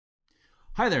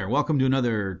Hi there, welcome to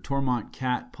another Toromont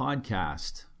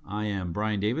Podcast. I am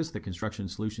Brian Davis, the Construction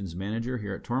Solutions Manager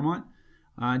here at Toromont.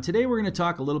 Today we're going to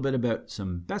talk a little bit about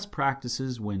some best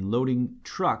practices when loading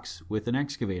trucks with an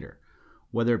excavator.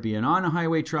 Whether it be an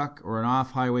on-highway truck or an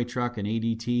off-highway truck, an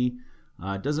ADT,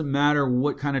 it doesn't matter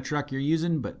what kind of truck you're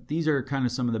using, but these are kind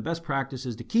of some of the best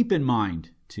practices to keep in mind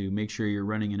to make sure you're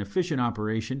running an efficient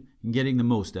operation and getting the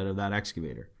most out of that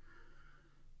excavator.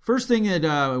 First thing that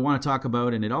I want to talk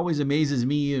about, and it always amazes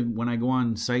me when I go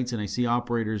on sites and I see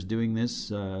operators doing this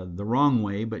the wrong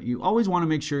way, but you always want to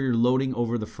make sure you're loading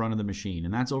over the front of the machine,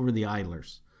 and that's over the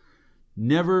idlers.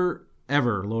 Never,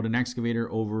 ever load an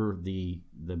excavator over the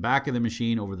back of the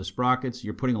machine, over the sprockets.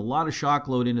 You're putting a lot of shock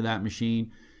load into that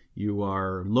machine. You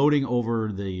are loading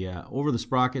over the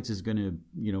sprockets is going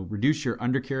to reduce your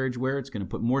undercarriage wear. It's going to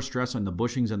put more stress on the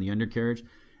bushings on the undercarriage.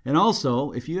 And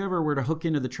also, if you ever were to hook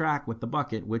into the track with the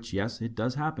bucket, which yes, it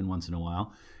does happen once in a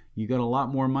while, you got a lot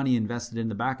more money invested in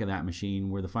the back of that machine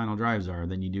where the final drives are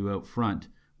than you do out front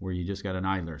where you just got an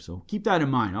idler. So keep that in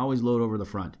mind. Always load over the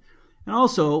front. And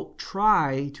also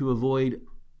try to avoid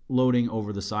loading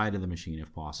over the side of the machine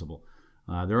if possible.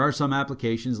 There are some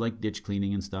applications like ditch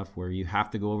cleaning and stuff where you have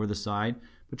to go over the side,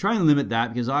 but try and limit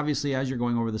that because obviously as you're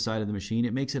going over the side of the machine,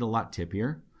 it makes it a lot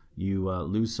tippier. You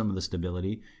lose some of the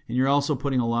stability, and you're also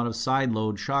putting a lot of side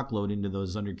load, shock load into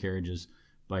those undercarriages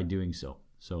by doing so.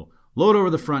 So load over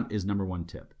the front is number one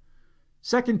tip.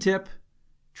 Second tip,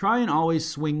 try and always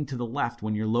swing to the left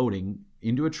when you're loading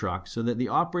into a truck so that the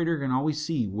operator can always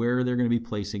see where they're going to be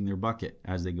placing their bucket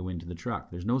as they go into the truck.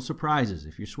 There's no surprises.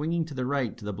 If you're swinging to the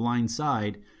right, to the blind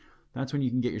side, that's when you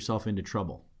can get yourself into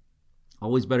trouble.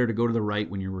 Always better to go to the right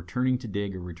when you're returning to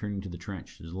dig or returning to the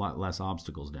trench. There's a lot less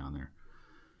obstacles down there.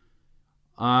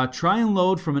 Try and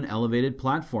load from an elevated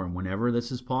platform whenever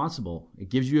this is possible. It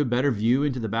gives you a better view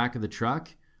into the back of the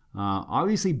truck.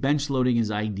 Obviously, bench loading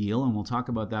is ideal, and we'll talk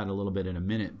about that a little bit in a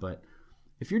minute. But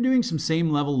if you're doing some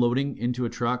same level loading into a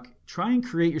truck, try and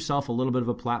create yourself a little bit of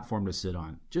a platform to sit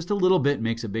on. Just a little bit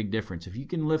makes a big difference. If you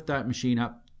can lift that machine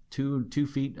up 2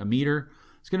 feet, a meter,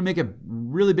 it's going to make a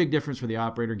really big difference for the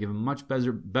operator, give them much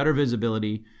better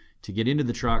visibility to get into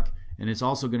the truck. And it's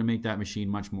also going to make that machine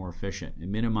much more efficient. It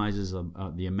minimizes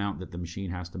the amount that the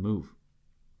machine has to move.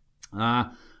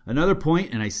 Another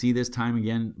point, and I see this time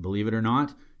again, believe it or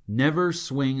not, never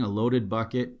swing a loaded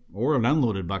bucket, or an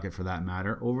unloaded bucket for that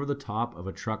matter, over the top of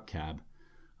a truck cab.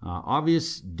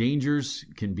 Obvious dangers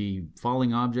can be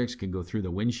falling objects, can go through the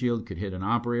windshield, could hit an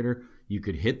operator. You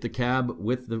could hit the cab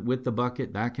with the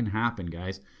bucket. That can happen,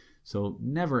 guys. So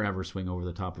never ever swing over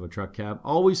the top of a truck cab.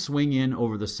 Always swing in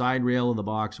over the side rail of the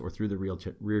box or through the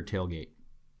rear tailgate.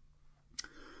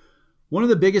 One of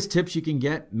the biggest tips you can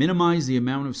get, minimize the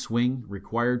amount of swing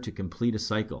required to complete a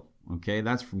cycle. Okay,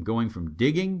 that's from going from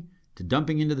digging to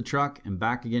dumping into the truck and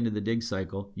back again to the dig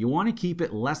cycle. You want to keep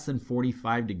it less than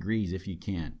 45 degrees if you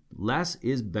can. Less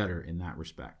is better in that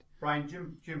respect. Brian,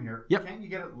 Jim here. Yep. Can't you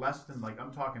get it less than,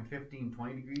 I'm talking 15,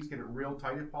 20 degrees? Get it real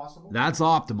tight if possible? That's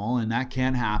optimal, and that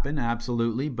can happen,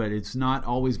 absolutely, but it's not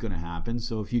always going to happen.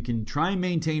 So if you can try and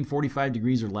maintain 45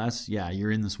 degrees or less, yeah, you're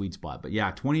in the sweet spot. But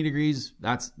yeah, 20 degrees,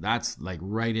 that's like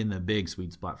right in the big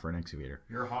sweet spot for an excavator.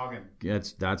 You're hogging.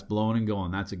 That's blowing and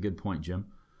going. That's a good point, Jim.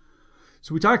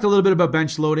 So we talked a little bit about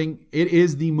bench loading. It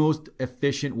is the most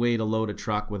efficient way to load a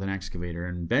truck with an excavator.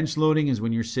 And bench loading is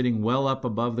when you're sitting well up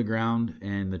above the ground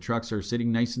and the trucks are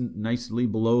sitting nicely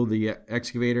below the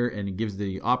excavator, and it gives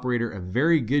the operator a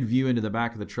very good view into the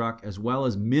back of the truck, as well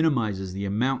as minimizes the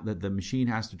amount that the machine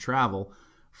has to travel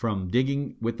from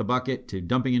digging with the bucket to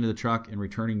dumping into the truck and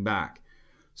returning back.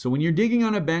 So when you're digging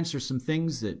on a bench, there's some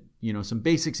things that, some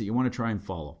basics that you want to try and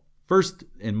follow. First,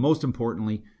 and most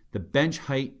importantly, the bench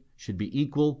height should be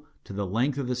equal to the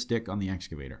length of the stick on the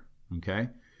excavator, okay?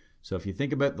 So if you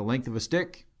think about the length of a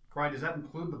stick... Brian, does that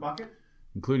include the bucket?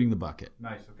 Including the bucket.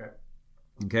 Nice, okay.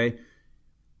 Okay?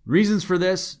 Reasons for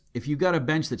this, if you've got a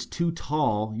bench that's too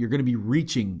tall, you're going to be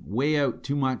reaching way out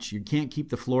too much. You can't keep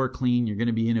the floor clean. You're going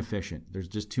to be inefficient. There's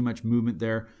just too much movement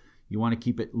there. You want to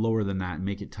keep it lower than that and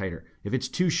make it tighter. If it's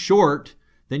too short,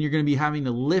 then you're going to be having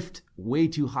to lift way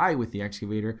too high with the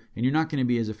excavator, and you're not going to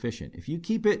be as efficient. If you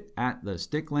keep it at the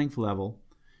stick length level,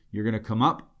 you're going to come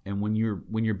up, and when you're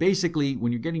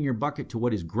getting your bucket to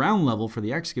what is ground level for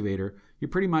the excavator, you're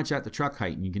pretty much at the truck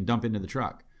height, and you can dump into the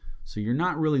truck. So you're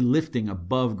not really lifting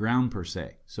above ground per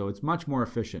se. So it's much more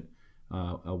efficient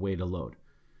a way to load.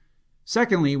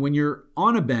 Secondly, when you're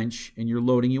on a bench and you're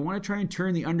loading, you want to try and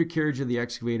turn the undercarriage of the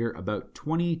excavator about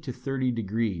 20 to 30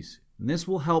 degrees. And this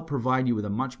will help provide you with a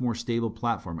much more stable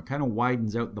platform. It kind of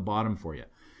widens out the bottom for you.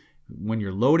 When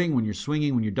you're loading, when you're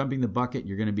swinging, when you're dumping the bucket,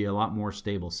 you're going to be a lot more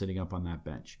stable sitting up on that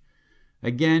bench.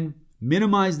 Again,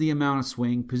 minimize the amount of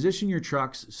swing. Position your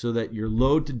trucks so that your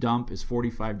load to dump is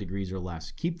 45 degrees or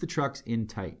less. Keep the trucks in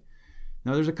tight.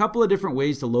 Now, there's a couple of different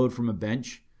ways to load from a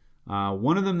bench.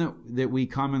 One of them that we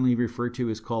commonly refer to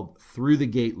is called through the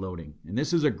gate loading. And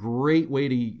this is a great way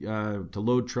to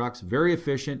load trucks, very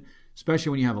efficient,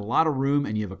 especially when you have a lot of room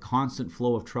and you have a constant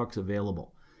flow of trucks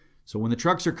available. So when the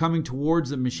trucks are coming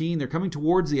towards the machine, they're coming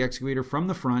towards the excavator from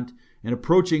the front and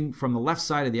approaching from the left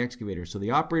side of the excavator. So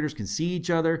the operators can see each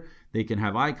other, they can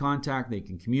have eye contact, they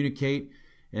can communicate.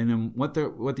 And then what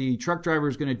the truck driver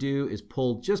is going to do is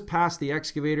pull just past the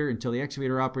excavator until the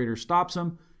excavator operator stops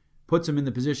him, puts him in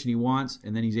the position he wants,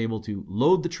 and then he's able to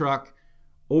load the truck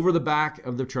over the back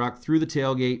of the truck through the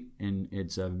tailgate, and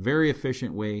it's a very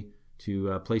efficient way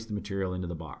to place the material into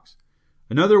the box.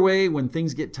 Another way, when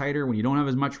things get tighter, when you don't have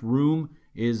as much room,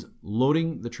 is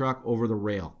loading the truck over the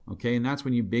rail. Okay, and that's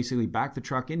when you basically back the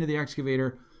truck into the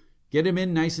excavator, get him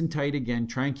in nice and tight again,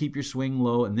 try and keep your swing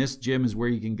low. And this, Jim, is where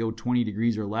you can go 20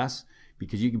 degrees or less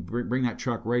because you can bring that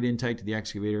truck right in tight to the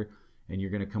excavator, and you're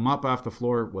going to come up off the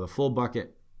floor with a full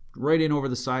bucket right in over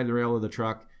the side of the rail of the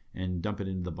truck and dump it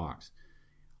into the box.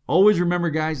 Always remember,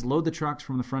 guys, load the trucks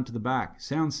from the front to the back.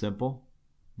 Sounds simple,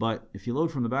 but if you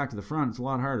load from the back to the front, it's a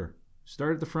lot harder.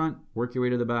 Start at the front, work your way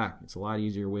to the back. It's a lot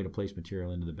easier way to place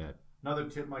material into the bed. Another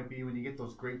tip might be when you get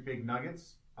those great big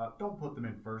nuggets, don't put them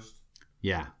in first.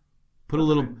 Yeah. Put a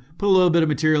little bit of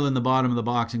material in the bottom of the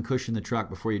box and cushion the truck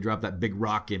before you drop that big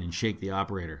rock in and shake the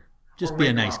operator. Just be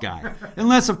a nice guy.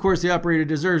 Unless, of course, the operator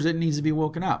deserves it and needs to be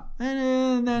woken up.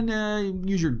 And then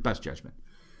use your best judgment.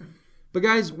 But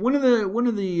guys, one of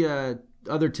the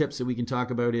other tips that we can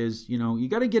talk about is, you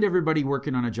got to get everybody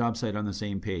working on a job site on the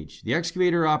same page. The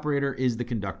excavator operator is the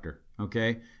conductor,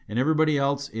 okay? And everybody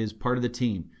else is part of the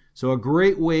team. So a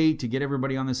great way to get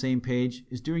everybody on the same page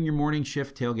is doing your morning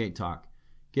shift tailgate talk.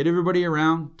 Get everybody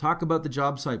around, talk about the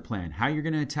job site plan, how you're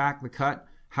going to attack the cut,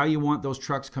 how you want those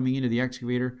trucks coming into the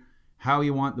excavator, how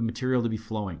you want the material to be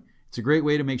flowing. It's a great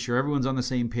way to make sure everyone's on the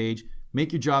same page,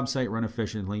 make your job site run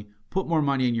efficiently, put more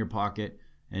money in your pocket,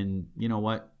 and you know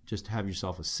what? Just have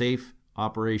yourself a safe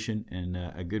operation and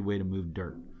a good way to move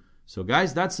dirt. So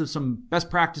guys, that's some best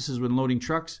practices when loading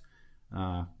trucks.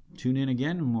 Tune in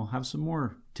again and we'll have some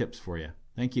more tips for you.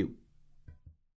 Thank you.